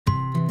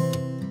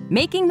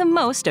Making the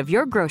most of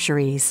your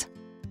groceries.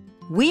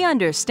 We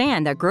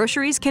understand that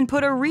groceries can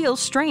put a real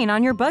strain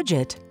on your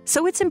budget,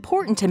 so it's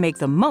important to make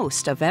the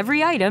most of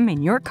every item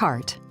in your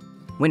cart.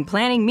 When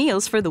planning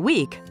meals for the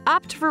week,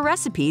 opt for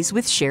recipes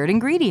with shared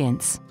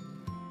ingredients.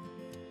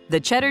 The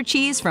cheddar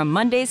cheese from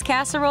Monday's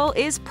casserole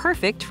is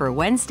perfect for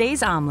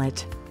Wednesday's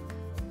omelet.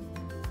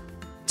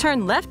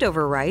 Turn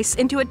leftover rice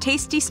into a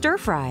tasty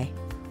stir-fry.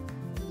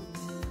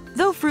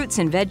 Though fruits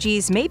and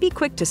veggies may be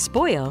quick to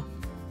spoil,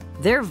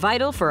 they're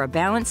vital for a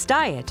balanced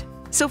diet,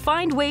 so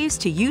find ways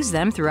to use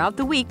them throughout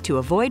the week to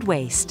avoid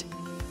waste.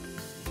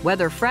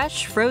 Whether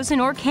fresh,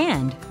 frozen, or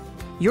canned,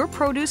 your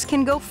produce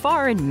can go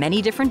far in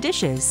many different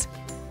dishes.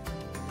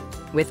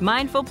 With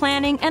mindful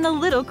planning and a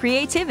little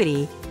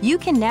creativity, you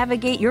can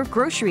navigate your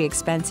grocery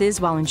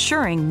expenses while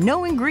ensuring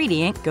no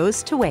ingredient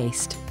goes to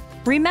waste.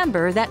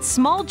 Remember that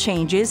small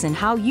changes in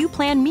how you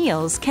plan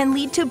meals can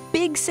lead to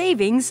big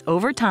savings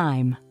over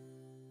time.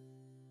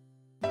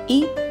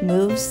 Eat,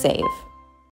 Move, Save.